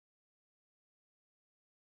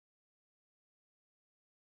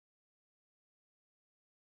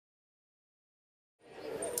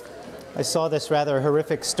I saw this rather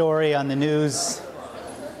horrific story on the news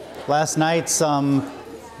last night. Some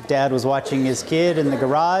dad was watching his kid in the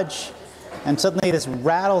garage, and suddenly this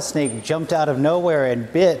rattlesnake jumped out of nowhere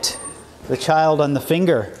and bit the child on the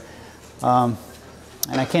finger. And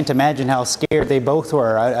I can't imagine how scared they both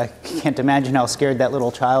were. I can't imagine how scared that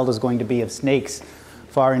little child is going to be of snakes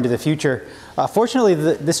far into the future. Fortunately,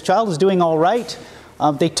 this child is doing all right.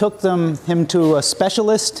 They took him to a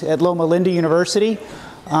specialist at Loma Linda University,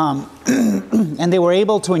 and they were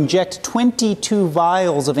able to inject 22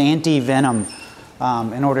 vials of anti-venom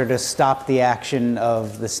in order to stop the action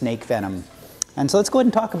of the snake venom. And so let's go ahead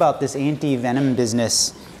and talk about this anti-venom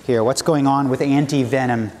business here. What's going on with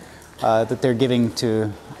anti-venom that they're giving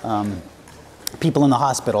to people in the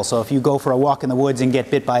hospital? So if you go for a walk in the woods and get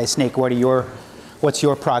bit by a snake, what's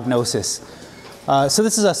your prognosis? So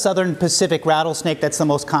this is a southern Pacific rattlesnake. That's the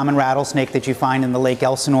most common rattlesnake that you find in the Lake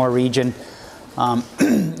Elsinore region.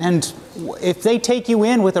 And if they take you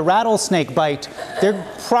in with a rattlesnake bite, they're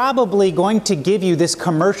probably going to give you this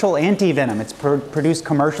commercial antivenom. It's produced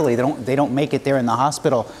commercially. They don't make it there in the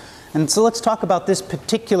hospital. And so let's talk about this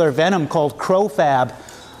particular venom called Crofab.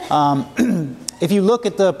 If you look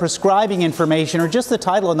at the prescribing information or just the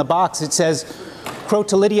title in the box, it says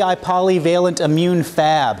Crotalidae polyvalent immune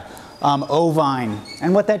fab, ovine.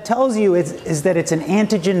 And what that tells you is that it's an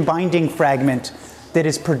antigen binding fragment that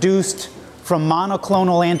is produced from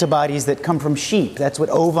monoclonal antibodies that come from sheep. That's what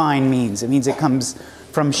ovine means. It means it comes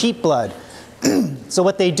from sheep blood. So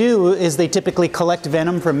what they do is they typically collect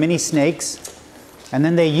venom from many snakes, and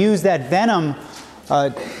then they use that venom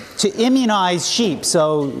to immunize sheep.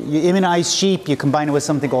 So you immunize sheep, you combine it with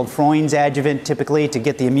something called Freund's adjuvant, typically, to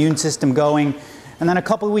get the immune system going. And then a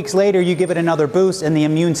couple of weeks later, you give it another boost, and the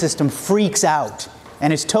immune system freaks out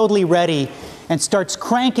and is totally ready and starts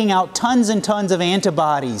cranking out tons and tons of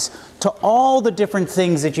antibodies to all the different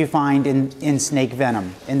things that you find in snake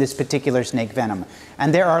venom, in this particular snake venom.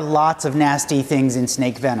 And there are lots of nasty things in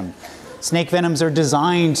snake venom. Snake venoms are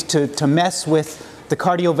designed to mess with the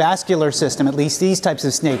cardiovascular system, at least these types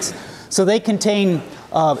of snakes. So they contain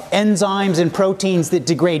enzymes and proteins that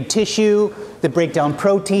degrade tissue, that break down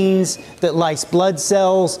proteins, that lyse blood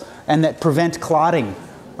cells, and that prevent clotting.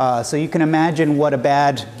 So you can imagine what a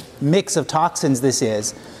bad mix of toxins this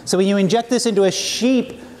is. So when you inject this into a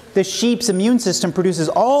sheep, the sheep's immune system produces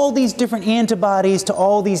all these different antibodies to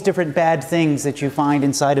all these different bad things that you find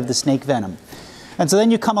inside of the snake venom. And so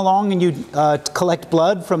then you come along and you collect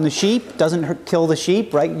blood from the sheep. Doesn't kill the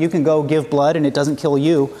sheep, right? You can go give blood and it doesn't kill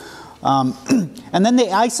you. And then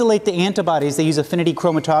they isolate the antibodies. They use affinity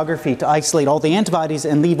chromatography to isolate all the antibodies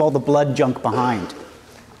and leave all the blood junk behind.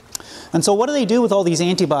 And so what do they do with all these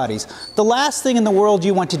antibodies? The last thing in the world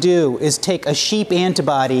you want to do is take a sheep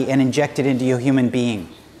antibody and inject it into a human being.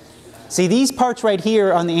 See, these parts right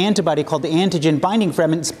here on the antibody called the antigen binding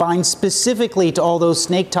fragments bind specifically to all those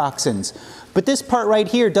snake toxins. But this part right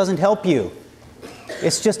here doesn't help you.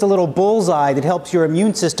 It's just a little bullseye that helps your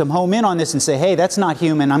immune system home in on this and say, hey, that's not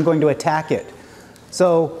human, I'm going to attack it.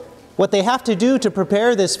 So what they have to do to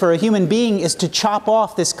prepare this for a human being is to chop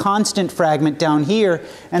off this constant fragment down here,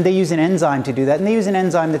 and they use an enzyme to do that. And they use an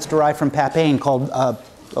enzyme that's derived from papain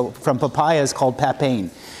from papayas called papain.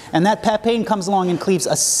 And that papain comes along and cleaves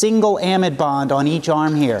a single amide bond on each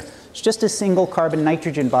arm here. It's just a single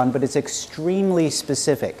carbon-nitrogen bond, but it's extremely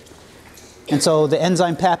specific. And so the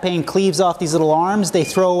enzyme papain cleaves off these little arms. They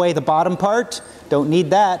throw away the bottom part. Don't need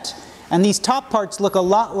that. And these top parts look a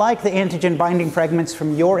lot like the antigen binding fragments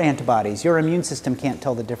from your antibodies. Your immune system can't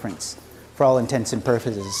tell the difference for all intents and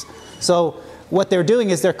purposes. So what they're doing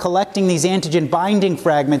is they're collecting these antigen binding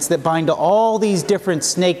fragments that bind to all these different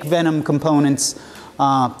snake venom components.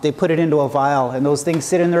 They put it into a vial, and those things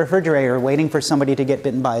sit in the refrigerator waiting for somebody to get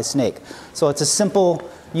bitten by a snake. So it's a simple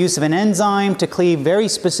use of an enzyme to cleave very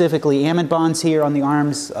specifically amide bonds here on the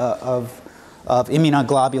arms of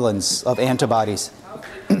immunoglobulins, of antibodies. How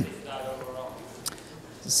effective is that overall?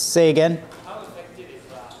 Say again? How effective is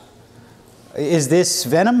that? Is this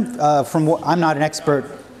venom? I'm not an expert.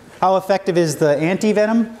 How effective is the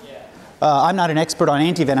antivenom? I'm not an expert on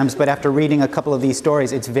antivenoms, but after reading a couple of these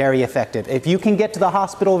stories, it's very effective. If you can get to the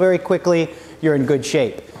hospital very quickly, you're in good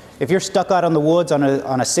shape. If you're stuck out in the woods on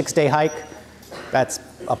a 6-day hike, that's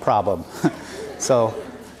a problem. So,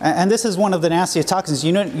 and this is one of the nastiest toxins.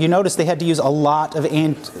 You notice they had to use a lot of,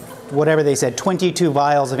 whatever they said, 22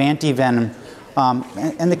 vials of antivenom,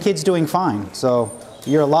 and the kid's doing fine. So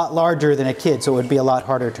you're a lot larger than a kid, so it would be a lot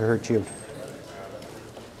harder to hurt you.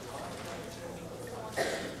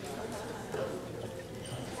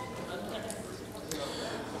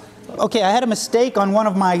 Okay, I had a mistake on one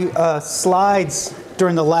of my slides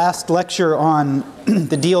during the last lecture on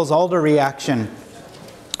the Diels-Alder reaction.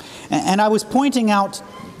 And I was pointing out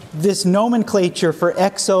this nomenclature for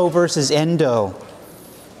exo versus endo.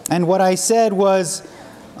 And what I said was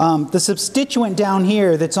the substituent down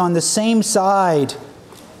here that's on the same side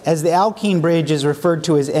as the alkene bridge is referred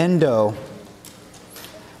to as endo.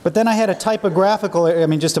 But then I had a typographical,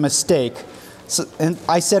 just a mistake. So, and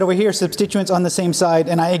I said over here, substituents on the same side,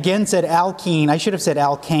 and I again said alkene. I should have said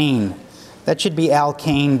alkane. That should be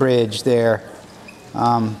alkane bridge there.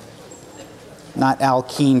 Not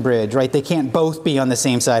alkene bridge, right? They can't both be on the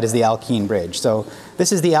same side as the alkene bridge. So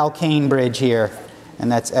this is the alkane bridge here,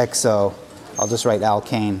 and that's exo. I'll just write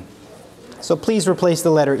alkane. So please replace the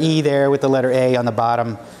letter E there with the letter A on the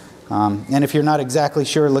bottom. And if you're not exactly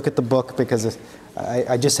sure, look at the book, because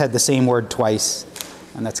I just had the same word twice.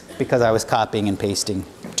 And that's because I was copying and pasting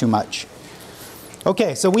too much.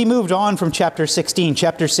 Okay, so we moved on from chapter 16.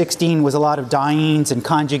 Chapter 16 was a lot of dienes and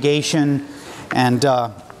conjugation. And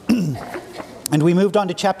we moved on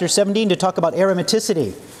to chapter 17 to talk about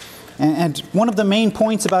aromaticity. And one of the main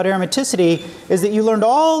points about aromaticity is that you learned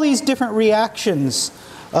all these different reactions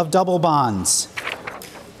of double bonds.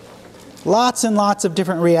 Lots and lots of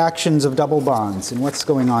different reactions of double bonds. And what's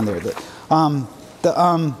going on there?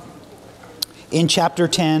 In chapter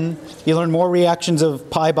 10, you learn more reactions of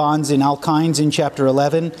pi bonds in alkynes in chapter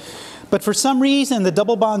 11. But for some reason, the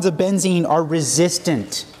double bonds of benzene are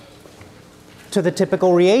resistant to the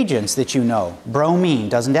typical reagents that you know. Bromine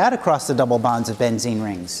doesn't add across the double bonds of benzene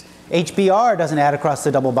rings. HBr doesn't add across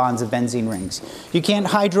the double bonds of benzene rings. You can't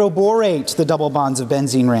hydroborate the double bonds of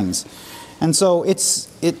benzene rings. And so it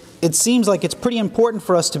seems like it's pretty important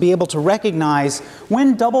for us to be able to recognize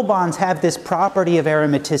when double bonds have this property of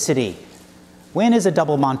aromaticity. When is a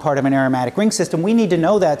double bond part of an aromatic ring system? We need to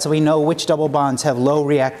know that so we know which double bonds have low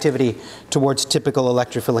reactivity towards typical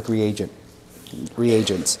electrophilic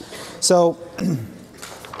reagents. So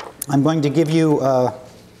I'm going to give you,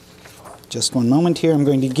 just one moment here, I'm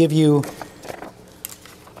going to give you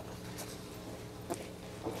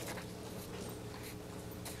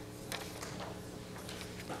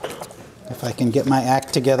if I can get my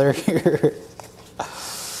act together here.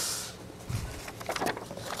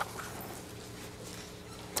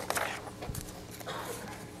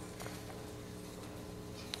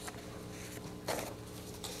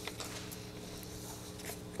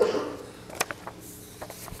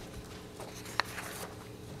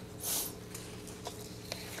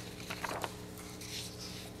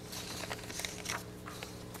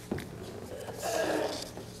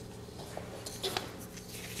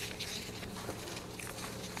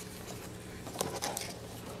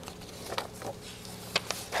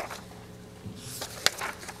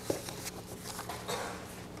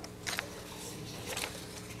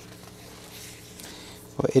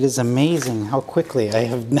 It is amazing how quickly I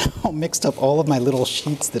have now mixed up all of my little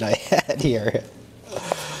sheets that I had here.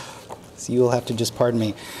 So you will have to just pardon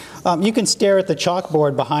me. You can stare at the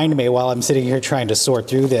chalkboard behind me while I'm sitting here trying to sort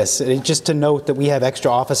through this. Just to note that we have extra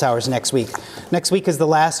office hours next week. Next week is the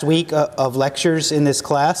last week of lectures in this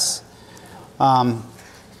class. And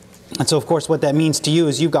so, of course, what that means to you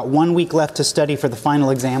is you've got 1 week left to study for the final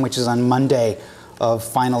exam, which is on Monday of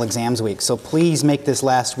final exams week. So please make this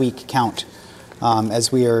last week count.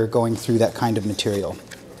 As we are going through that kind of material.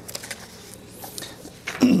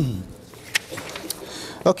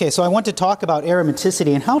 Okay, so I want to talk about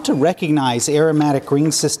aromaticity and how to recognize aromatic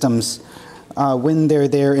ring systems when they're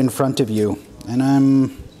there in front of you. And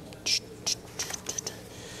I'm...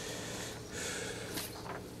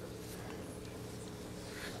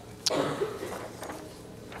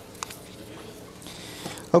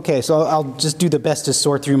 Okay, so I'll just do the best to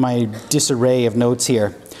sort through my disarray of notes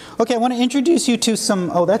here. Okay, I want to introduce you to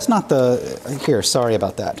some, oh, that's not the, here, sorry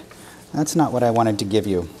about that. That's not what I wanted to give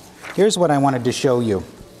you. Here's what I wanted to show you.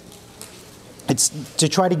 It's to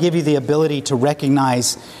try to give you the ability to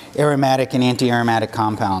recognize aromatic and anti-aromatic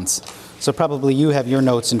compounds. So probably you have your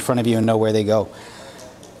notes in front of you and know where they go.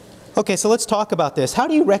 Okay, so let's talk about this. How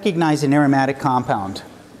do you recognize an aromatic compound?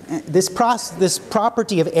 This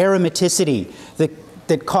property of aromaticity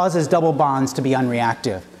that causes double bonds to be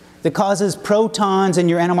unreactive, that causes protons in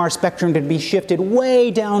your NMR spectrum to be shifted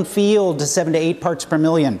way downfield to 7 to 8 parts per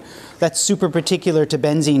million. That's super particular to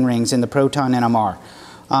benzene rings in the proton NMR.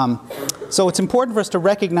 So it's important for us to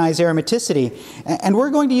recognize aromaticity, and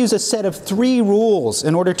we're going to use a set of 3 rules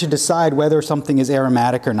in order to decide whether something is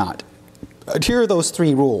aromatic or not. Here are those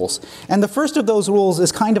 3 rules. And the first of those rules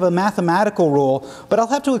is kind of a mathematical rule, but I'll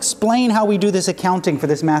have to explain how we do this accounting for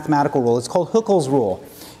this mathematical rule. It's called Huckel's rule.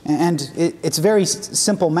 And it's very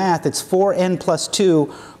simple math. It's 4n plus 2,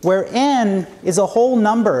 where n is a whole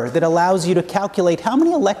number that allows you to calculate how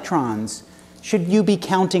many electrons should you be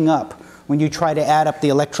counting up when you try to add up the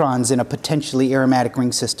electrons in a potentially aromatic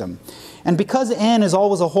ring system. And because n is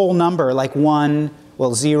always a whole number, like 1,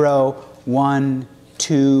 well 0, 1,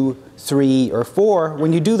 2, 3, or 4,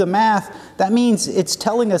 when you do the math, that means it's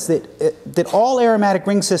telling us that all aromatic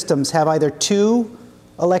ring systems have either 2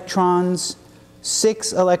 electrons,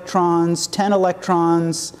 6 electrons, 10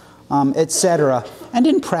 electrons, etc. And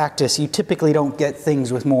in practice, you typically don't get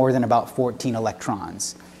things with more than about 14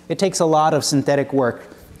 electrons. It takes a lot of synthetic work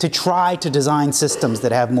to try to design systems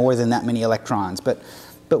that have more than that many electrons. But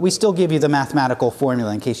we still give you the mathematical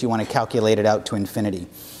formula in case you want to calculate it out to infinity.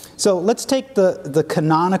 So let's take the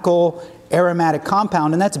canonical aromatic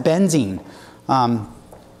compound, and that's benzene.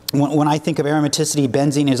 When I think of aromaticity,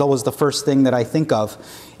 benzene is always the first thing that I think of.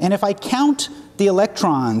 And if I count the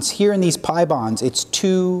electrons here in these pi bonds, it's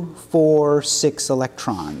 2, 4, 6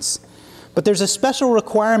 electrons. But there's a special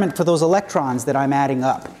requirement for those electrons that I'm adding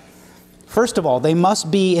up. First of all, they must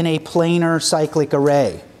be in a planar cyclic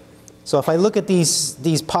array. So if I look at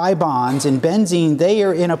these pi bonds in benzene, they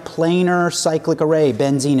are in a planar cyclic array.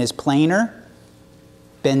 Benzene is planar,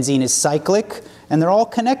 benzene is cyclic, and they're all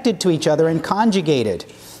connected to each other and conjugated.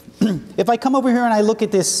 If I come over here and I look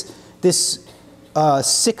at this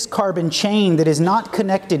 6-carbon chain that is not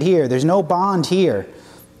connected here, there's no bond here,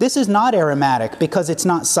 this is not aromatic because it's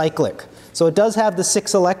not cyclic. So it does have the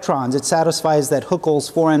 6 electrons. It satisfies that Huckel's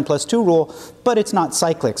 4n plus 2 rule, but it's not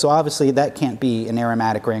cyclic. So obviously that can't be an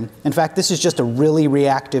aromatic ring. In fact, this is just a really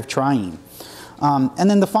reactive triene. And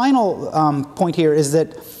then the final point here is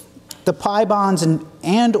that the pi bonds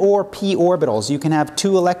and or p orbitals, you can have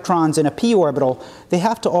 2 electrons in a p orbital, they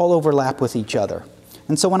have to all overlap with each other.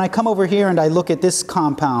 And so when I come over here and I look at this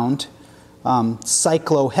compound,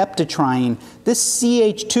 cycloheptatriene, this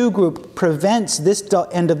CH2 group prevents this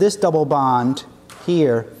end of this double bond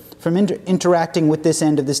here from interacting with this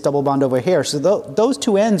end of this double bond over here. So those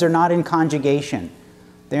two ends are not in conjugation.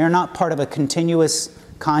 They are not part of a continuous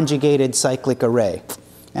conjugated cyclic array.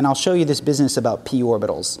 And I'll show you this business about p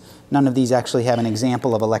orbitals. None of these actually have an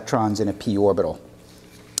example of electrons in a p orbital.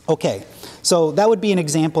 Okay, so that would be an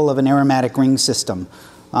example of an aromatic ring system.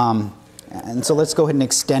 And so let's go ahead and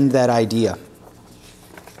extend that idea.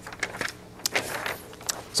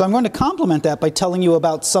 So I'm going to complement that by telling you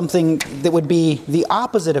about something that would be the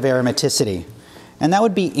opposite of aromaticity, and that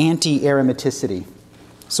would be anti-aromaticity.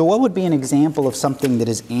 So what would be an example of something that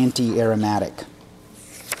is anti-aromatic?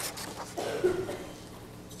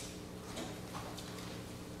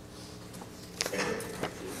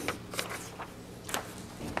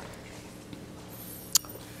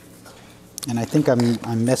 And I think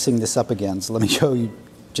I'm messing this up again, so let me show you,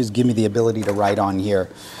 just give me the ability to write on here.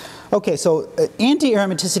 Okay, so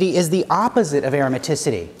anti-aromaticity is the opposite of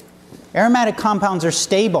aromaticity. Aromatic compounds are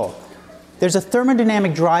stable. There's a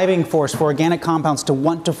thermodynamic driving force for organic compounds to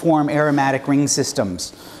want to form aromatic ring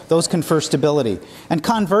systems. Those confer stability. And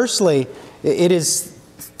conversely, it is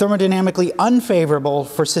thermodynamically unfavorable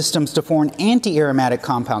for systems to form anti-aromatic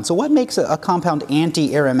compounds. So what makes a compound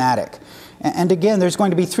anti-aromatic? And again, there's going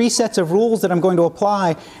to be 3 sets of rules that I'm going to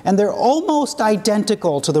apply, and they're almost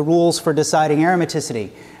identical to the rules for deciding aromaticity.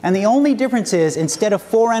 And the only difference is, instead of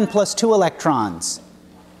 4n plus 2 electrons,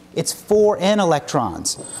 it's 4n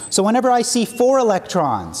electrons. So whenever I see 4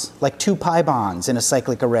 electrons, like 2 pi bonds in a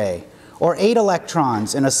cyclic array, or 8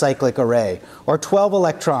 electrons in a cyclic array, or 12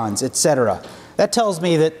 electrons, etc., that tells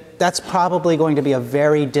me that that's probably going to be a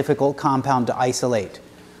very difficult compound to isolate.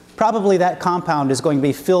 Probably that compound is going to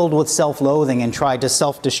be filled with self-loathing and try to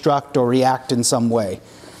self-destruct or react in some way.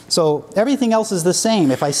 So everything else is the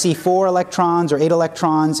same. If I see 4 electrons or 8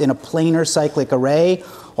 electrons in a planar cyclic array,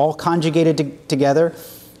 all conjugated together,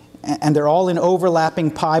 and they're all in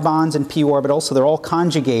overlapping pi bonds and p orbitals, so they're all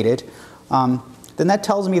conjugated, then that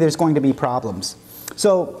tells me there's going to be problems.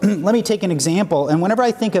 So let me take an example. And whenever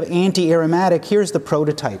I think of anti-aromatic, here's the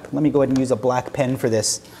prototype. Let me go ahead and use a black pen for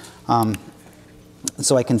this.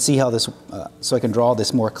 So I can see how this, so I can draw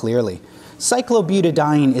this more clearly.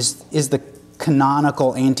 Cyclobutadiene is the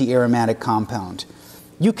canonical anti-aromatic compound.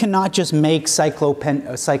 You cannot just make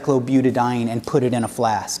cyclobutadiene and put it in a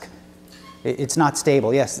flask. It's not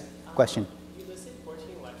stable. Yes, question? You listed 14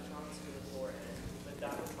 electrons for the 4n, but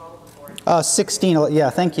that was probably 4n. 16,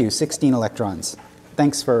 yeah, thank you, 16 electrons.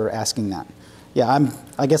 Thanks for asking that. Yeah,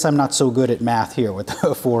 I guess I'm not so good at math here with the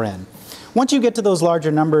 4n. Once you get to those larger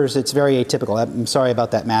numbers, it's very atypical. I'm sorry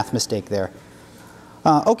about that math mistake there.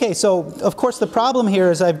 Okay, so of course the problem here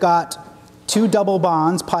is I've got two double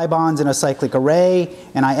bonds, pi bonds in a cyclic array,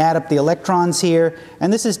 and I add up the electrons here,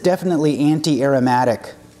 and this is definitely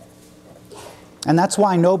anti-aromatic. And that's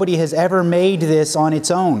why nobody has ever made this on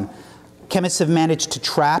its own. Chemists have managed to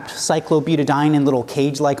trap cyclobutadiene in little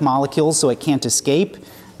cage-like molecules so it can't escape.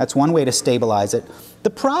 That's one way to stabilize it. The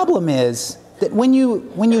problem is that when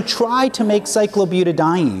you try to make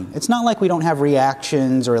cyclobutadiene, it's not like we don't have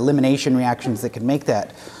reactions or elimination reactions that can make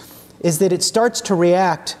that, is that it starts to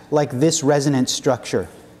react like this resonance structure.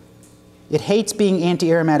 It hates being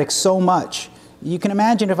anti-aromatic so much. You can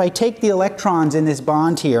imagine if I take the electrons in this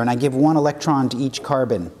bond here and I give one electron to each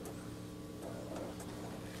carbon,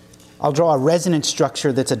 I'll draw a resonance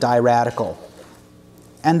structure that's a diradical.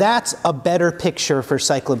 And that's a better picture for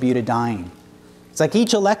cyclobutadiene. It's like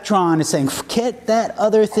each electron is saying, get that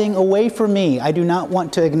other thing away from me. I do not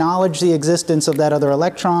want to acknowledge the existence of that other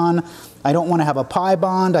electron. I don't want to have a pi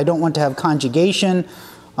bond. I don't want to have conjugation.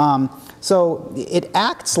 So it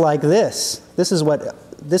acts like this. This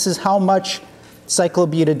is how much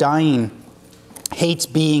cyclobutadiene hates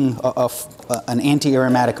being an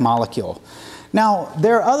anti-aromatic molecule. Now,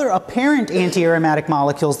 there are other apparent anti-aromatic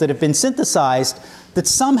molecules that have been synthesized that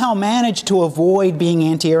somehow manage to avoid being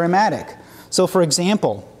anti-aromatic. So, for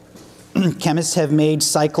example, chemists have made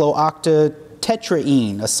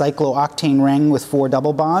cyclooctatetraene, a cyclooctane ring with 4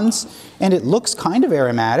 double bonds, and it looks kind of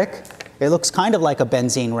aromatic. It looks kind of like a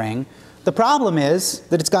benzene ring. The problem is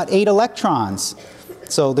that it's got 8 electrons.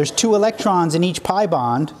 So there's 2 electrons in each pi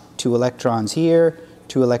bond, 2 electrons here,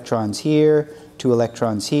 2 electrons here, 2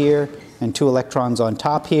 electrons here, and 2 electrons on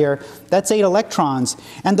top here. That's 8 electrons.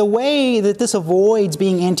 And the way that this avoids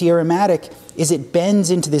being anti-aromatic is it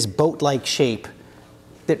bends into this boat-like shape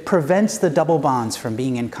that prevents the double bonds from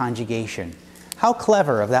being in conjugation. How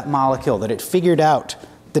clever of that molecule that it figured out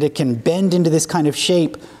that it can bend into this kind of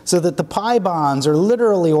shape so that the pi bonds are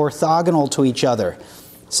literally orthogonal to each other.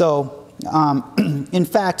 So in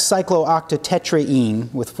fact,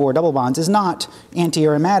 cyclooctatetraene with 4 double bonds is not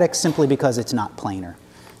anti-aromatic simply because it's not planar.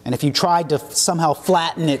 And if you tried to somehow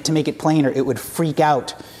flatten it to make it planar, it would freak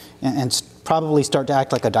out and probably start to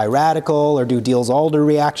act like a diradical or do Diels-Alder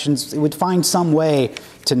reactions. It would find some way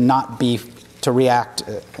to not be, to react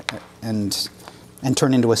and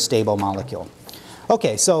turn into a stable molecule.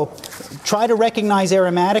 Okay, so try to recognize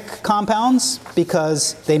aromatic compounds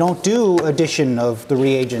because they don't do addition of the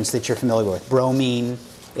reagents that you're familiar with. Bromine,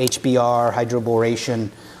 HBr, hydroboration,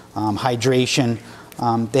 hydration.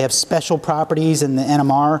 They have special properties in the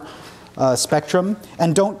NMR spectrum,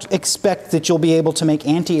 and don't expect that you'll be able to make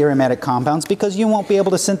anti-aromatic compounds because you won't be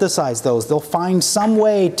able to synthesize those. They'll find some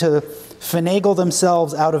way to finagle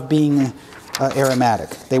themselves out of being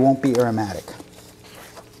aromatic. They won't be aromatic.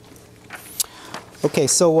 Okay,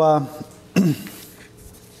 so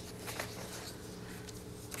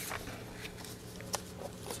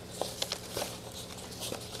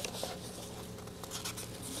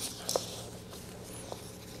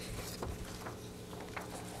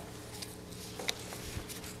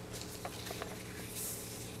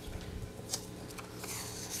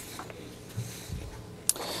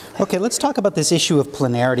okay, let's talk about this issue of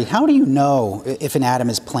planarity. How do you know if an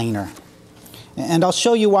atom is planar? And I'll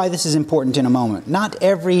show you why this is important in a moment. Not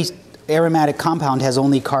every aromatic compound has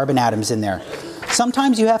only carbon atoms in there.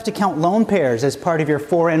 Sometimes you have to count lone pairs as part of your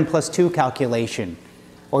 4n plus 2 calculation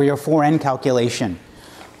or your 4n calculation.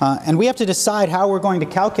 And we have to decide how we're going to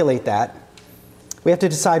calculate that. We have to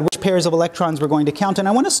decide which pairs of electrons we're going to count. And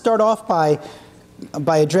I want to start off by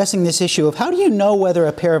addressing this issue of how do you know whether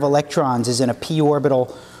a pair of electrons is in a p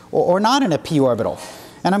orbital or not in a p orbital.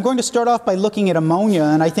 And I'm going to start off by looking at ammonia,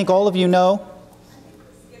 and I think all of you know.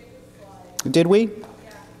 Did we?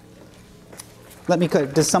 Let me,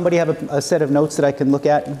 does somebody have a set of notes that I can look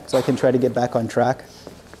at so I can try to get back on track?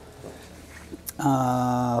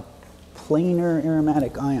 Planar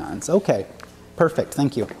aromatic ions. Okay, perfect,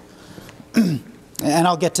 thank you. And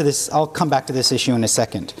I'll get to this, I'll come back to this issue in a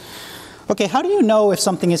second. Okay, how do you know if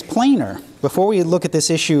something is planar? Before we look at this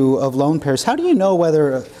issue of lone pairs, how do you know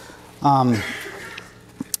whether an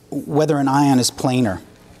ion is planar?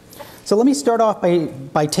 So let me start off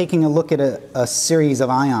by taking a look at a series of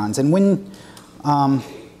ions. And when,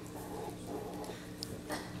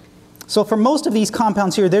 so for most of these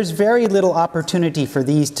compounds here, there's very little opportunity for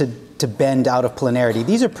these to bend out of planarity.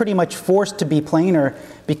 These are pretty much forced to be planar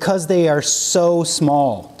because they are so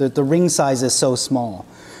small. The ring size is so small.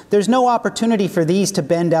 There's no opportunity for these to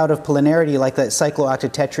bend out of planarity like that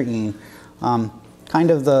cyclooctatetraene.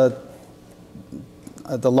 Kind of the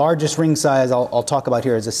largest ring size I'll talk about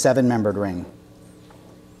here is a 7-membered ring.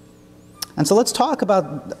 And so let's talk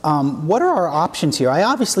about what are our options here. I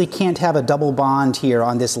obviously can't have a double bond here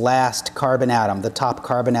on this last carbon atom, the top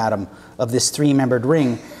carbon atom of this three-membered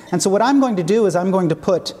ring. And so what I'm going to do is I'm going to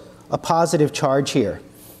put a positive charge here.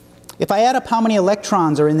 If I add up how many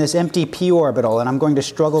electrons are in this empty p orbital, and I'm going to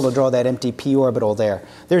struggle to draw that empty p orbital there,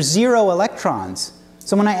 there's 0 electrons.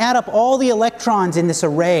 So when I add up all the electrons in this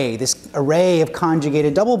array of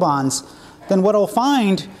conjugated double bonds, then what I'll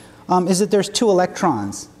find is that there's 2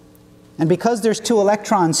 electrons. And because there's 2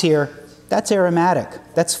 electrons here, that's aromatic.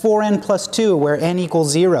 That's 4n plus 2, where n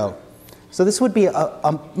equals 0. So this would be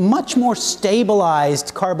a much more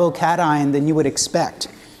stabilized carbocation than you would expect.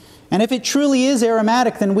 And if it truly is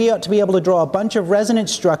aromatic, then we ought to be able to draw a bunch of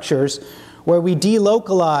resonance structures where we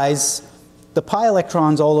delocalize the pi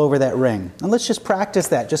electrons all over that ring. And let's just practice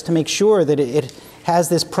that just to make sure that it has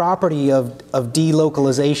this property of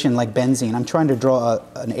delocalization like benzene. I'm trying to draw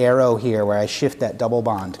an arrow here where I shift that double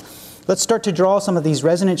bond. Let's start to draw some of these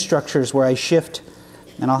resonance structures where I shift,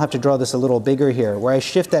 and I'll have to draw this a little bigger here, where I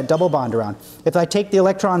shift that double bond around. If I take the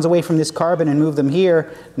electrons away from this carbon and move them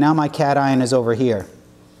here, now my cation is over here.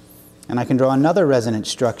 And I can draw another resonance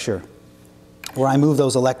structure where I move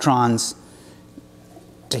those electrons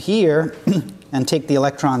to here and take the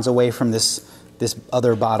electrons away from this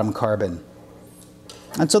other bottom carbon.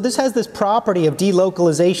 And so this has this property of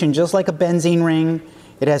delocalization just like a benzene ring.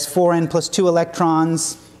 It has 4n plus 2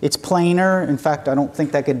 electrons. It's planar. In fact, I don't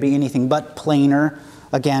think that could be anything but planar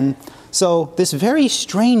again. So this very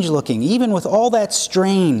strange looking, even with all that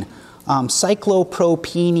strain,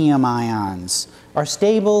 cyclopropenium ions are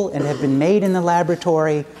stable and have been made in the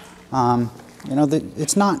laboratory. You know,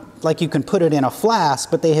 it's not like you can put it in a flask,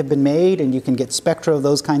 but they have been made and you can get spectra of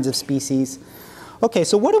those kinds of species. Okay,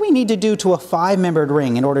 so what do we need to do to a 5-membered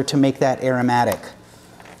ring in order to make that aromatic?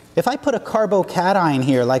 If I put a carbocation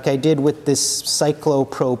here, like I did with this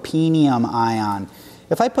cyclopropenium ion,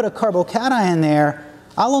 if I put a carbocation there,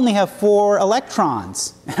 I'll only have 4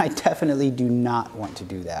 electrons. And I definitely do not want to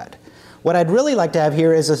do that. What I'd really like to have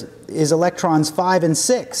here is electrons 5 and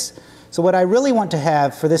 6. So what I really want to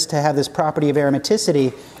have for this to have this property of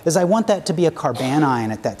aromaticity is I want that to be a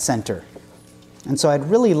carbanion at that center. And so I'd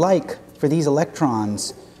really like for these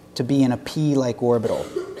electrons to be in a p-like orbital.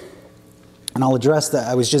 And I'll address that.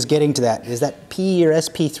 I was just getting to that. Is that p or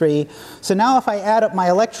sp3? So now if I add up my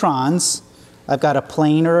electrons, I've got a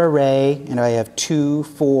planar array, and I have 2,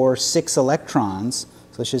 4, 6 electrons.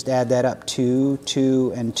 So let's just add that up. 2,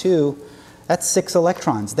 2, and 2. That's 6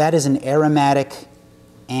 electrons. That is an aromatic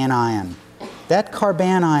anion. That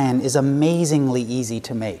carbanion is amazingly easy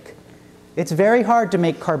to make. It's very hard to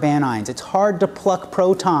make carbanions. It's hard to pluck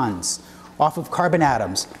protons off of carbon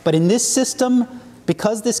atoms. But in this system,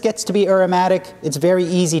 because this gets to be aromatic, it's very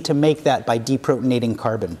easy to make that by deprotonating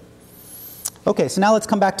carbon. Okay, so now let's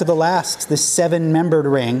come back to the last, this 7-membered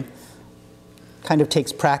ring. Kind of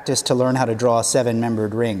takes practice to learn how to draw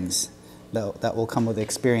 7-membered rings. That will come with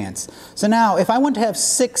experience. So now, if I want to have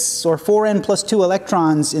 6 or 4n plus 2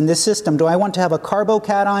 electrons in this system, do I want to have a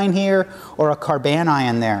carbocation here or a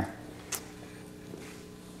carbanion there?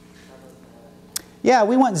 Yeah,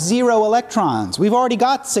 we want 0 electrons. We've already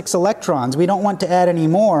got 6 electrons. We don't want to add any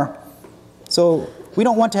more. So we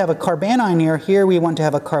don't want to have a carbanion here. Here we want to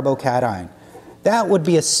have a carbocation. That would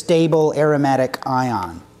be a stable aromatic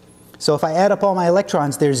ion. So if I add up all my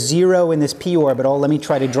electrons, there's 0 in this p orbital. Let me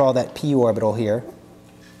try to draw that p orbital here.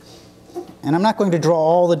 And I'm not going to draw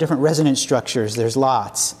all the different resonance structures. There's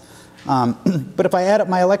lots. But if I add up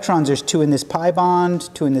my electrons, there's 2 in this pi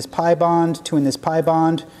bond, 2 in this pi bond, 2 in this pi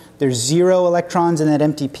bond. There's 0 electrons in that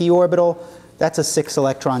empty p orbital. That's a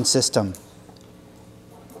 6-electron system.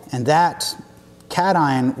 And that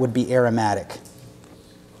cation would be aromatic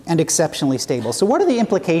and exceptionally stable. So what are the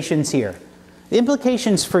implications here? The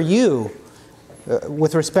implications for you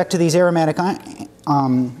with respect to these aromatic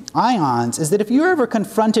ions is that if you're ever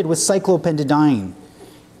confronted with cyclopentadiene,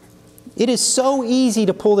 it is so easy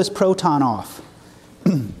to pull this proton off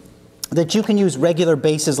that you can use regular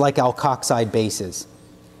bases like alkoxide bases.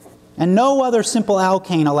 And no other simple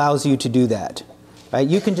alkane allows you to do that. Right?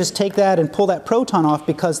 You can just take that and pull that proton off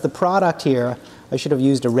because the product here, I should have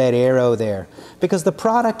used a red arrow there, because the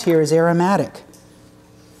product here is aromatic.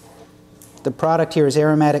 The product here is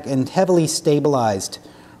aromatic and heavily stabilized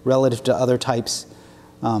relative to other types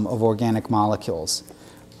of organic molecules.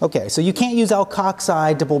 Okay, so you can't use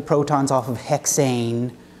alkoxide to pull protons off of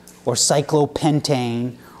hexane or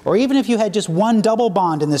cyclopentane, or even if you had just 1 double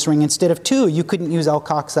bond in this ring instead of 2, you couldn't use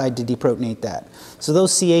alkoxide to deprotonate that. So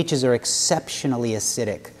those CHs are exceptionally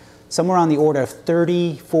acidic, somewhere on the order of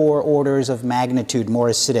 34 orders of magnitude more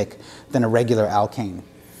acidic than a regular alkane.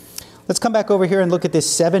 Let's come back over here and look at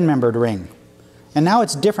this 7-membered ring. And now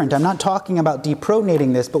it's different. I'm not talking about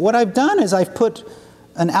deprotonating this, but what I've done is I've put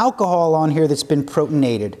an alcohol on here that's been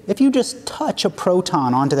protonated. If you just touch a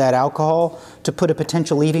proton onto that alcohol to put a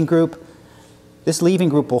potential leaving group, this leaving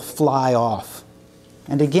group will fly off.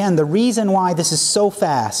 And again, the reason why this is so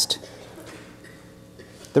fast,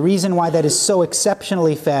 the reason why that is so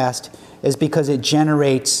exceptionally fast is because it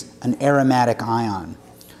generates an aromatic ion.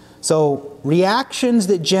 So reactions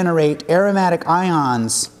that generate aromatic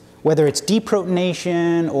ions, whether it's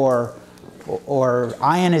deprotonation or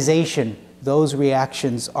ionization, those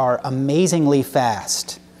reactions are amazingly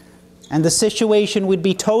fast. And the situation would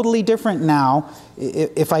be totally different now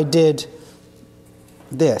if I did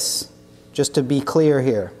this, just to be clear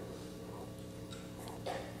here.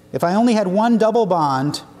 If I only had one double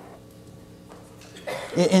bond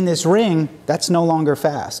in this ring, that's no longer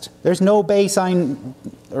fast. There's no base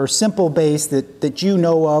or simple base that you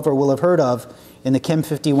know of or will have heard of in the Chem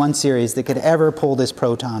 51 series that could ever pull this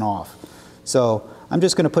proton off. So I'm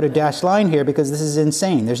just going to put a dashed line here because this is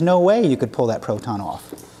insane. There's no way you could pull that proton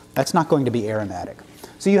off. That's not going to be aromatic.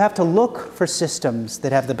 So you have to look for systems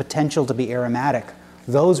that have the potential to be aromatic.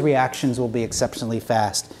 Those reactions will be exceptionally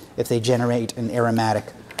fast if they generate an aromatic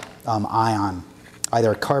ion,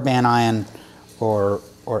 either a carbanion or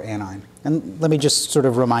anion. And let me just sort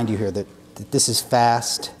of remind you here that this is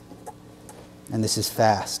fast and this is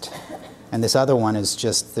fast. And this other one is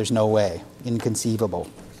just, there's no way, inconceivable.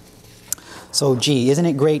 So gee, isn't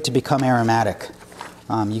it great to become aromatic?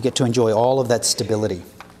 You get to enjoy all of that stability.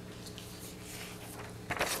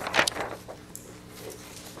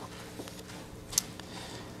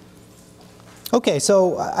 Okay,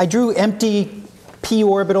 so I drew empty p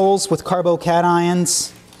orbitals with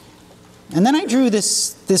carbocations. And then I drew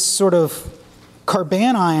this sort of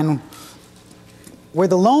carbanion where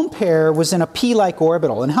the lone pair was in a p-like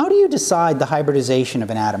orbital. And how do you decide the hybridization of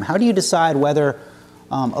an atom? How do you decide whether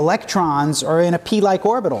electrons are in a p-like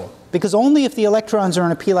orbital? Because only if the electrons are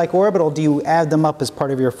in a p-like orbital do you add them up as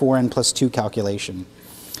part of your 4n+2 calculation.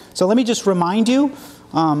 So let me just remind you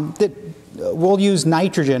that we'll use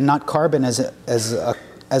nitrogen, not carbon,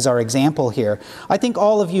 as our example here. I think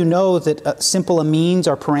all of you know that simple amines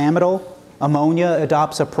are pyramidal. Ammonia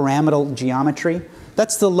adopts a pyramidal geometry.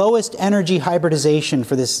 That's the lowest energy hybridization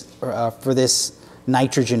for this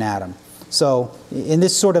nitrogen atom. So in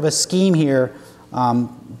this sort of a scheme here,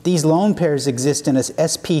 these lone pairs exist in a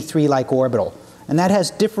sp3-like orbital. And that has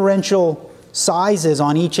differential sizes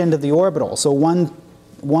on each end of the orbital. So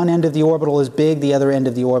one end of the orbital is big, the other end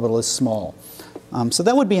of the orbital is small. So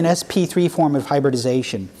that would be an sp3 form of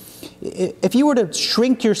hybridization. If you were to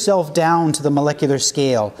shrink yourself down to the molecular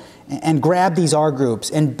scale and grab these R groups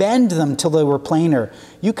and bend them till they were planar,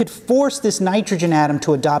 you could force this nitrogen atom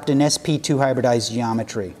to adopt an sp2 hybridized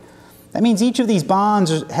geometry. That means each of these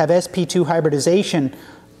bonds have sp2 hybridization,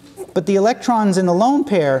 but the electrons in the lone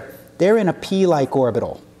pair, they're in a p-like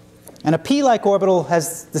orbital. And a p-like orbital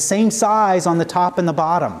has the same size on the top and the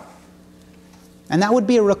bottom. And that would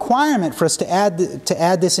be a requirement for us to add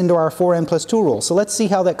this into our 4n+2 rule. So let's see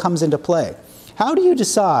how that comes into play. How do you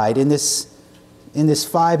decide in this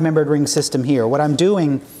 5-membered ring system here? What I'm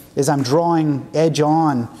doing is I'm drawing edge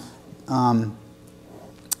on.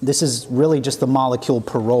 This is really just the molecule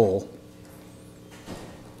parole.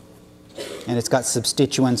 And it's got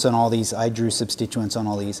substituents on all these. I drew substituents on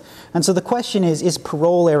all these. And so the question is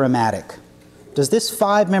parole aromatic? Does this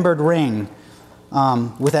 5-membered ring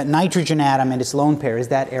with that nitrogen atom and its lone pair, is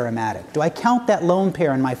that aromatic? Do I count that lone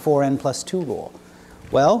pair in my 4n+2 rule?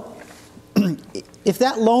 Well, if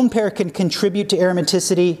that lone pair can contribute to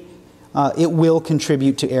aromaticity, it will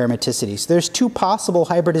contribute to aromaticity. So there's two possible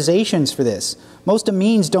hybridizations for this. Most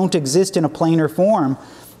amines don't exist in a planar form,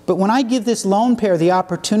 but when I give this lone pair the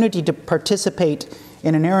opportunity to participate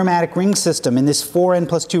in an aromatic ring system, in this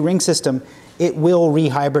 4n+2 ring system, it will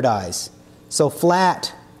rehybridize. So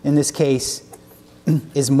flat, in this case,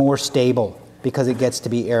 is more stable because it gets to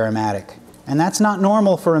be aromatic. And that's not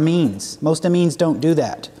normal for amines. Most amines don't do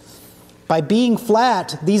that. By being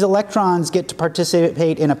flat, these electrons get to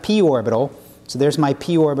participate in a p orbital. So there's my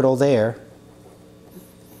p orbital there.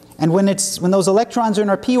 And when those electrons are in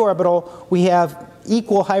our p orbital, we have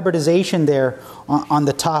equal hybridization there on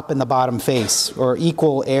the top and the bottom face, or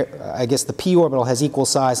equal, I guess the p orbital has equal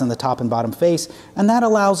size on the top and bottom face, and that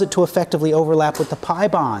allows it to effectively overlap with the pi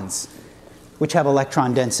bonds, which have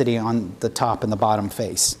electron density on the top and the bottom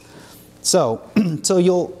face. So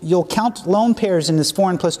you'll count lone pairs in this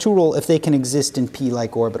 4n+2 rule if they can exist in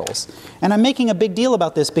p-like orbitals. And I'm making a big deal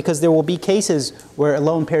about this because there will be cases where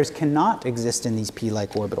lone pairs cannot exist in these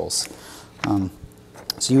p-like orbitals.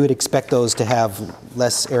 So you would expect those to have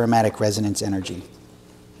less aromatic resonance energy.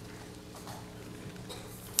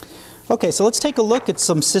 Okay, so let's take a look at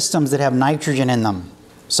some systems that have nitrogen in them.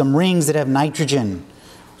 Some rings that have nitrogen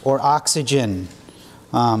or oxygen.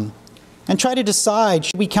 And try to decide,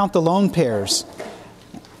 should we count the lone pairs?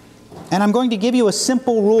 And I'm going to give you a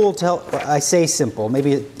simple rule to help. I say simple,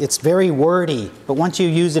 maybe it's very wordy, but once you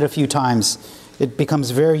use it a few times, it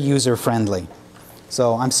becomes very user-friendly.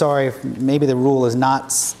 So I'm sorry if maybe the rule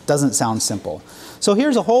doesn't sound simple. So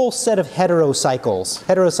here's a whole set of heterocycles.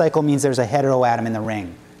 Heterocycle means there's a heteroatom in the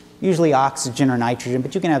ring. Usually oxygen or nitrogen,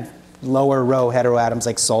 but you can have lower row heteroatoms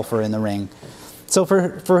like sulfur in the ring. So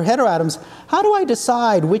for heteroatoms, how do I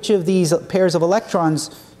decide which of these pairs of electrons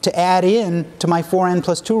to add in to my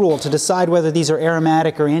 4n+2 rule to decide whether these are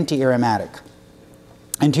aromatic or anti-aromatic?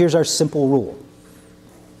 And here's our simple rule.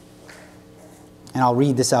 And I'll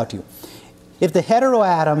read this out to you. If the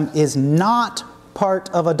heteroatom is not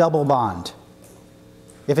part of a double bond,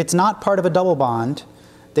 if it's not part of a double bond,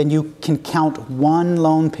 then you can count one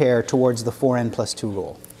lone pair towards the 4n+2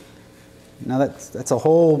 rule. Now that's a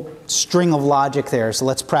whole string of logic there, so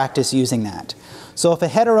let's practice using that. So if a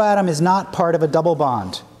heteroatom is not part of a double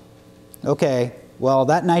bond, okay, well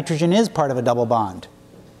that nitrogen is part of a double bond.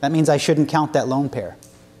 That means I shouldn't count that lone pair.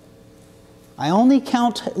 I only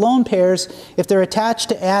count lone pairs if they're attached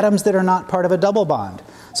to atoms that are not part of a double bond.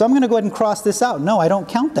 So I'm going to go ahead and cross this out. No, I don't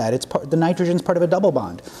count that. The nitrogen's part of a double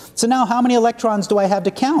bond. So now how many electrons do I have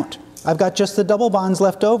to count? I've got just the double bonds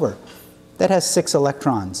left over. That has 6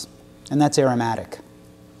 electrons, and that's aromatic.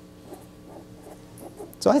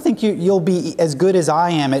 So I think you'll be as good as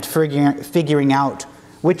I am at figuring out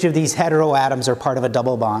which of these heteroatoms are part of a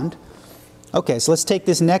double bond. Okay, so let's take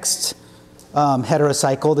this next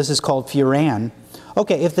heterocycle. This is called furan.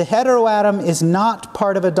 Okay, if the heteroatom is not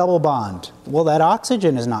part of a double bond, well, that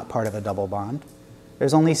oxygen is not part of a double bond.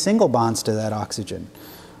 There's only single bonds to that oxygen.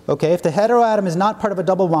 Okay, if the heteroatom is not part of a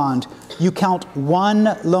double bond, you count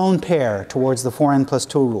one lone pair towards the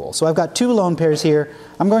 4n+2 rule. So I've got 2 lone pairs here.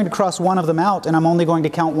 I'm going to cross one of them out, and I'm only going to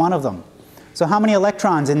count one of them. So how many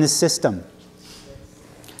electrons in this system?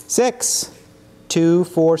 6. 2,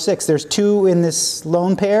 4, 6. There's 2 in this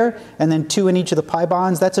lone pair, and then 2 in each of the pi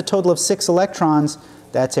bonds. That's a total of 6 electrons.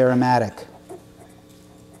 That's aromatic.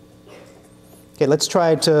 Okay, let's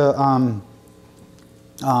try to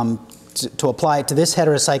apply it to this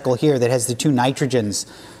heterocycle here that has the 2 nitrogens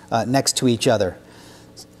next to each other.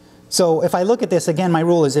 So if I look at this, again, my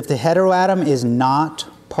rule is if the heteroatom is not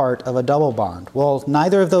part of a double bond. Well,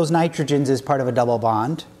 neither of those nitrogens is part of a double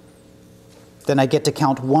bond. Then I get to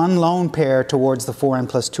count one lone pair towards the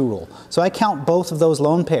 4n+2 rule. So I count both of those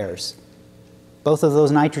lone pairs. Both of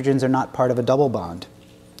those nitrogens are not part of a double bond.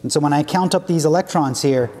 And so when I count up these electrons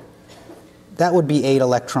here, that would be 8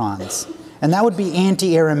 electrons. And that would be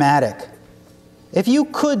anti-aromatic. If you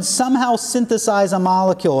could somehow synthesize a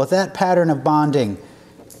molecule with that pattern of bonding,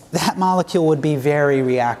 that molecule would be very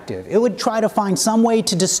reactive. It would try to find some way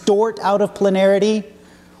to distort out of planarity,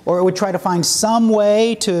 or it would try to find some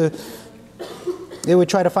way to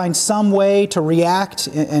react,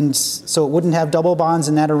 and so it wouldn't have double bonds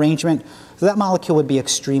in that arrangement. So that molecule would be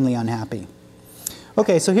extremely unhappy.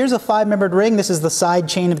 Okay, so here's a 5-membered ring. This is the side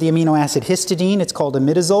chain of the amino acid histidine. It's called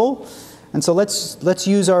imidazole. And so let's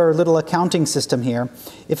use our little accounting system here.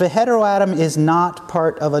 If a heteroatom is not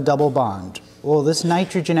part of a double bond, well, this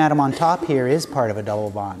nitrogen atom on top here is part of a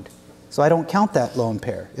double bond. So I don't count that lone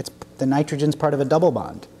pair. The nitrogen's part of a double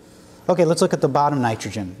bond. Okay, let's look at the bottom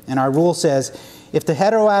nitrogen. And our rule says, if the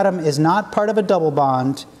heteroatom is not part of a double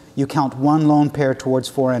bond, you count one lone pair towards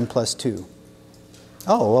 4n+2.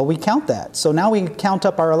 Oh, well, we count that. So now we count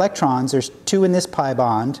up our electrons. There's 2 in this pi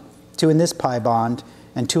bond, 2 in this pi bond,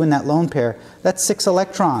 and 2 in that lone pair. That's 6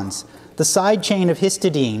 electrons. The side chain of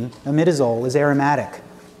histidine, imidazole, is aromatic.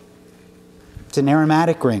 It's an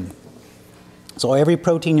aromatic ring. So every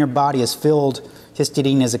protein in your body is filled,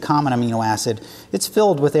 histidine is a common amino acid, it's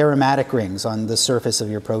filled with aromatic rings on the surface of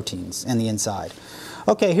your proteins and the inside.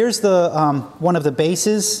 Okay, here's the, one of the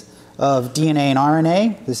bases of DNA and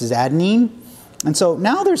RNA. This is adenine. And so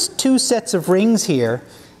now there's 2 sets of rings here,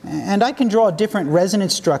 and I can draw different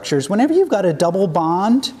resonance structures. Whenever you've got a double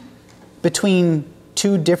bond between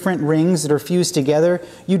 2 different rings that are fused together,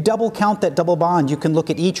 you double count that double bond. You can look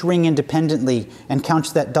at each ring independently and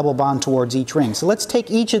count that double bond towards each ring. So let's take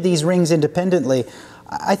each of these rings independently.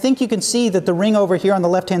 I think you can see that the ring over here on the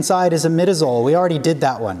left-hand side is imidazole. We already did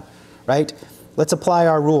that one, right? Let's apply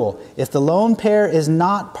our rule. If the lone pair is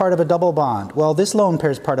not part of a double bond, well, this lone pair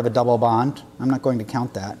is part of a double bond. I'm not going to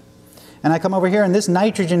count that. And I come over here and this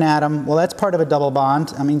nitrogen atom, well, that's part of a double bond.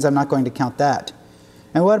 That means I'm not going to count that.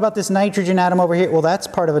 And what about this nitrogen atom over here? Well, that's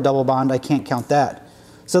part of a double bond. I can't count that.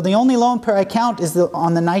 So the only lone pair I count is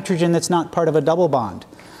on the nitrogen that's not part of a double bond.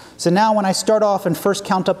 So now when I start off and first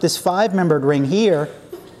count up this 5-membered ring here,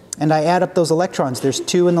 and I add up those electrons, there's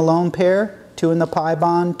 2 in the lone pair, 2 in the pi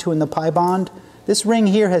bond, 2 in the pi bond. This ring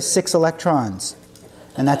here has 6 electrons,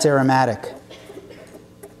 and that's aromatic.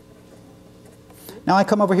 Now I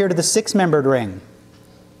come over here to the 6-membered ring.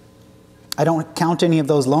 I don't count any of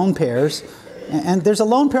those lone pairs. And there's a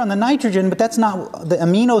lone pair on the nitrogen, but that's not the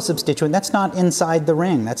amino substituent. That's not inside the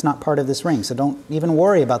ring. That's not part of this ring. So don't even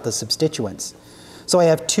worry about the substituents. So I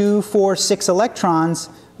have 2, 4, 6 electrons.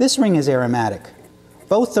 This ring is aromatic.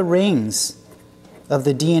 Both the rings of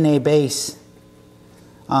the DNA base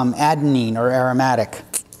adenine are aromatic.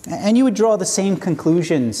 And you would draw the same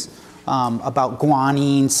conclusions about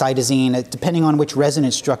guanine, cytosine, depending on which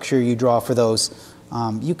resonance structure you draw for those.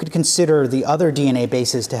 You could consider the other DNA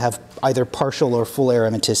bases to have either partial or full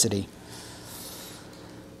aromaticity.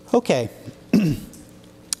 Okay,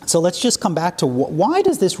 so let's just come back to why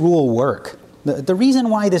does this rule work? The reason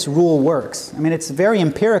why this rule works, I mean, it's very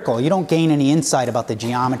empirical. You don't gain any insight about the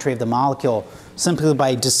geometry of the molecule simply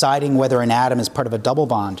by deciding whether an atom is part of a double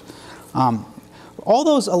bond. All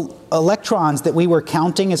those electrons that we were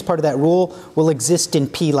counting as part of that rule will exist in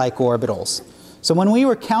p-like orbitals. So when we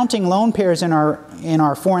were counting lone pairs in our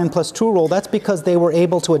 4n plus 2 rule, that's because they were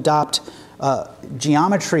able to adopt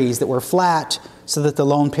geometries that were flat so that the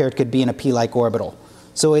lone pair could be in a p-like orbital.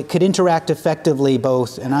 So it could interact effectively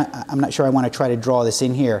both, and I'm not sure I want to try to draw this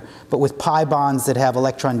in here, but with pi bonds that have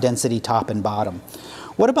electron density top and bottom.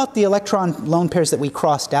 What about the electron lone pairs that we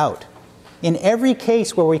crossed out? In every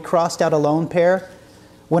case where we crossed out a lone pair,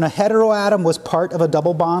 when a heteroatom was part of a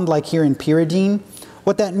double bond, like here in pyridine,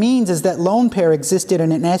 what that means is that lone pair existed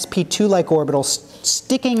in an sp2-like orbital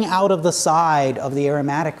sticking out of the side of the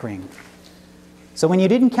aromatic ring. So when you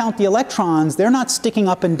didn't count the electrons, they're not sticking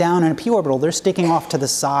up and down in a p orbital, they're sticking off to the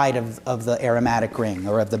side of the aromatic ring,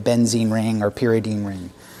 or of the benzene ring, or pyridine ring.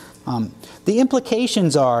 The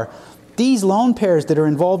implications are, these lone pairs that are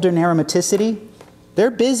involved in aromaticity,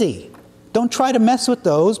 they're busy. Don't try to mess with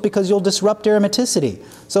those because you'll disrupt aromaticity.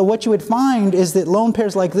 So what you would find is that lone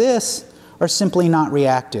pairs like this are simply not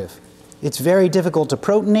reactive. It's very difficult to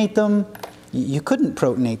protonate them. You couldn't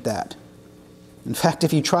protonate that. In fact,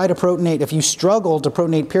 if you try to protonate, if you struggle to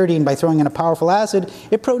protonate pyridine by throwing in a powerful acid,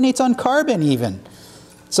 it protonates on carbon even.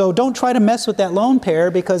 So don't try to mess with that lone pair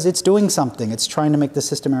because it's doing something. It's trying to make the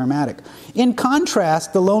system aromatic. In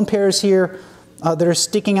contrast, the lone pairs here that are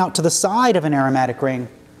sticking out to the side of an aromatic ring,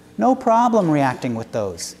 no problem reacting with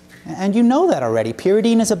those. And you know that already.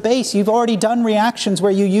 Pyridine is a base. You've already done reactions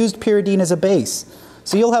where you used pyridine as a base.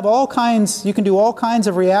 So you'll have all kinds, you can do all kinds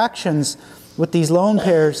of reactions with these lone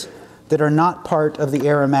pairs that are not part of the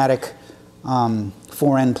aromatic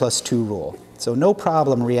 4n plus 2 rule. So no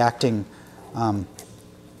problem reacting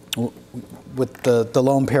with the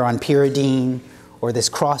lone pair on pyridine, or this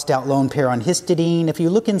crossed out lone pair on histidine. If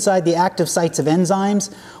you look inside the active sites of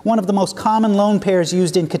enzymes, one of the most common lone pairs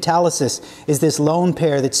used in catalysis is this lone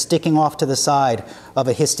pair that's sticking off to the side of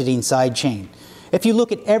a histidine side chain. If you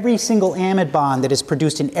look at every single amide bond that is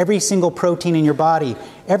produced in every single protein in your body,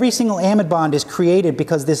 every single amide bond is created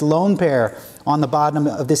because this lone pair on the bottom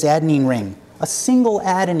of this adenine ring, a single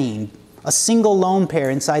adenine, a single lone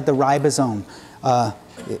pair inside the ribosome,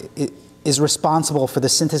 is responsible for the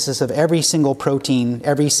synthesis of every single protein,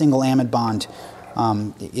 every single amide bond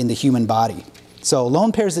in the human body. So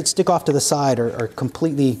lone pairs that stick off to the side are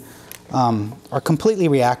completely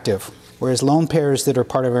reactive, whereas lone pairs that are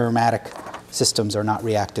part of aromatic systems are not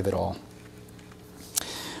reactive at all.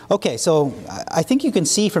 Okay, so I think you can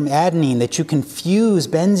see from adenine that you can fuse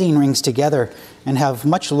benzene rings together and have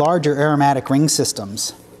much larger aromatic ring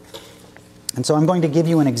systems. And so I'm going to give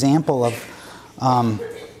you an example of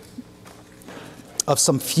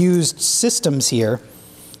some fused systems here.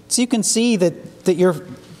 So you can see that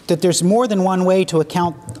there's more than one way to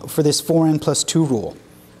account for this 4n plus 2 rule.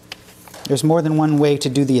 There's more than one way to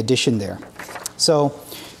do the addition there. So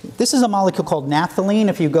this is a molecule called naphthalene.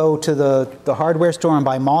 If you go to the hardware store and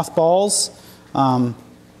buy mothballs,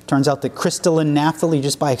 turns out that crystalline naphthalene, you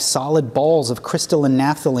just buy solid balls of crystalline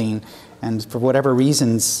naphthalene, and for whatever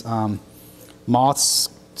reasons, moths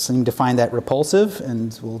seem to find that repulsive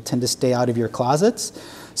and will tend to stay out of your closets.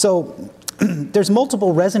 So there's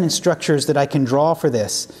multiple resonance structures that I can draw for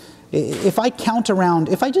this. If I count around,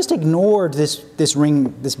 if I just ignored this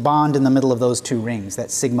ring, this bond in the middle of those two rings, that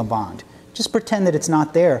sigma bond, just pretend that it's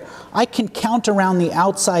not there, I can count around the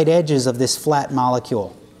outside edges of this flat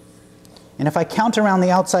molecule. And if I count around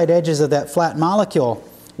the outside edges of that flat molecule,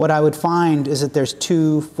 what I would find is that there's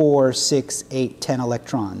 2, 4, 6, 8, 10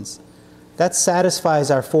 electrons. That satisfies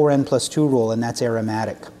our 4n plus 2 rule, and that's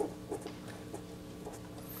aromatic.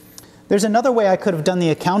 There's another way I could have done the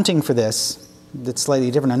accounting for this that's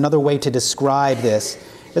slightly different. Another way to describe this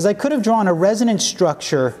is I could have drawn a resonance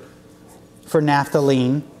structure for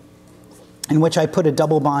naphthalene in which I put a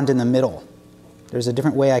double bond in the middle. There's a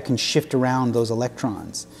different way I can shift around those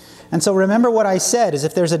electrons. And so remember what I said is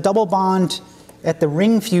if there's a double bond at the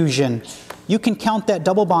ring fusion, you can count that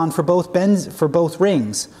double bond for both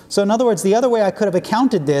rings. So in other words, the other way I could have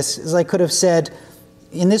accounted this is I could have said,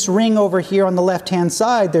 in this ring over here on the left-hand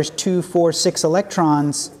side, there's 2, 4, 6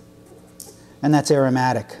 electrons, and that's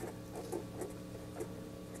aromatic.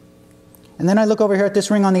 And then I look over here at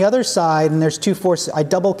this ring on the other side, and there's 2, 4, I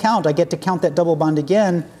double count. I get to count that double bond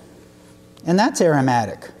again, and that's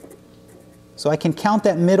aromatic. So I can count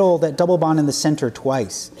that middle, that double bond in the center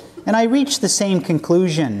twice. And I reach the same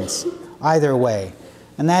conclusions either way.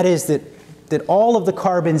 And that is that all of the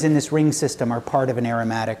carbons in this ring system are part of an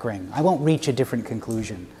aromatic ring. I won't reach a different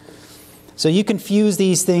conclusion. So you can fuse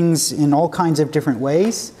these things in all kinds of different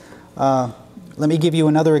ways. Let me give you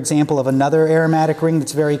another example of another aromatic ring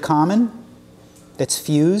that's very common, that's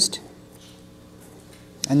fused.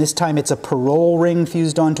 And this time it's a pyrrole ring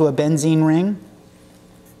fused onto a benzene ring.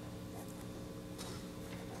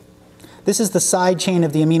 This is the side chain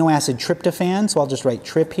of the amino acid tryptophan, so I'll just write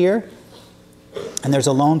trip here. And there's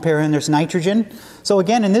a lone pair and there's nitrogen. So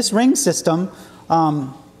again, in this ring system,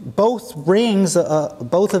 both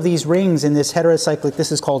of these rings in this heterocyclic,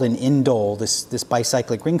 this is called an indole, this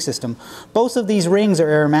bicyclic ring system. Both of these rings are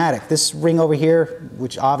aromatic. This ring over here,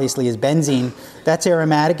 which obviously is benzene, that's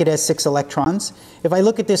aromatic. It has 6 electrons. If I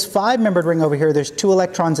look at this 5-membered ring over here, there's 2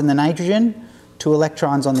 electrons in the nitrogen, 2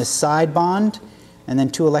 electrons on this side bond, and then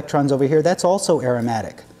 2 electrons over here. That's also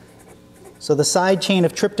aromatic. So the side chain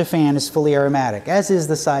of tryptophan is fully aromatic, as is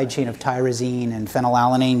the side chain of tyrosine and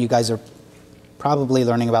phenylalanine. You guys are probably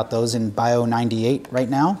learning about those in Bio 98 right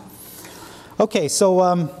now. Okay,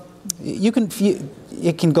 so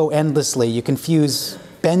it can go endlessly. You can fuse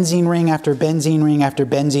benzene ring after benzene ring after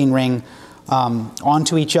benzene ring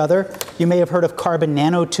onto each other. You may have heard of carbon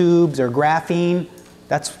nanotubes or graphene.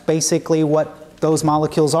 That's basically what those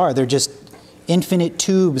molecules are. They're just infinite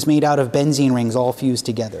tubes made out of benzene rings all fused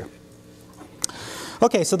together.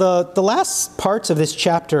 Okay, so the last parts of this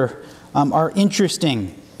chapter are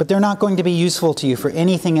interesting, but they're not going to be useful to you for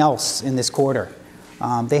anything else in this quarter.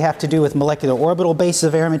 They have to do with molecular orbital basis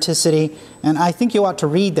of aromaticity, and I think you ought to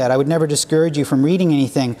read that. I would never discourage you from reading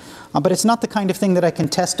anything, but it's not the kind of thing that I can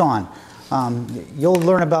test on. You'll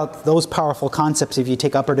learn about those powerful concepts if you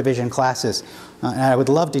take upper division classes, and I would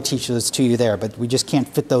love to teach those to you there, but we just can't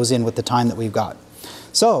fit those in with the time that we've got.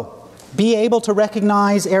 So, be able to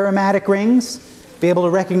recognize aromatic rings, be able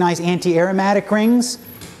to recognize anti-aromatic rings.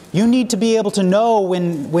 You need to be able to know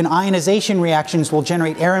when ionization reactions will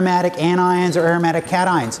generate aromatic anions or aromatic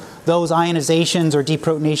cations. Those ionizations or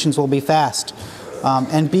deprotonations will be fast.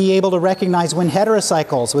 And be able to recognize when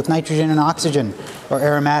heterocycles with nitrogen and oxygen are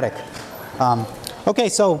aromatic. Okay,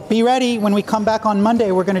 so be ready. When we come back on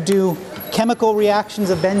Monday, we're going to do chemical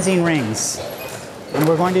reactions of benzene rings. And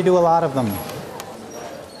we're going to do a lot of them.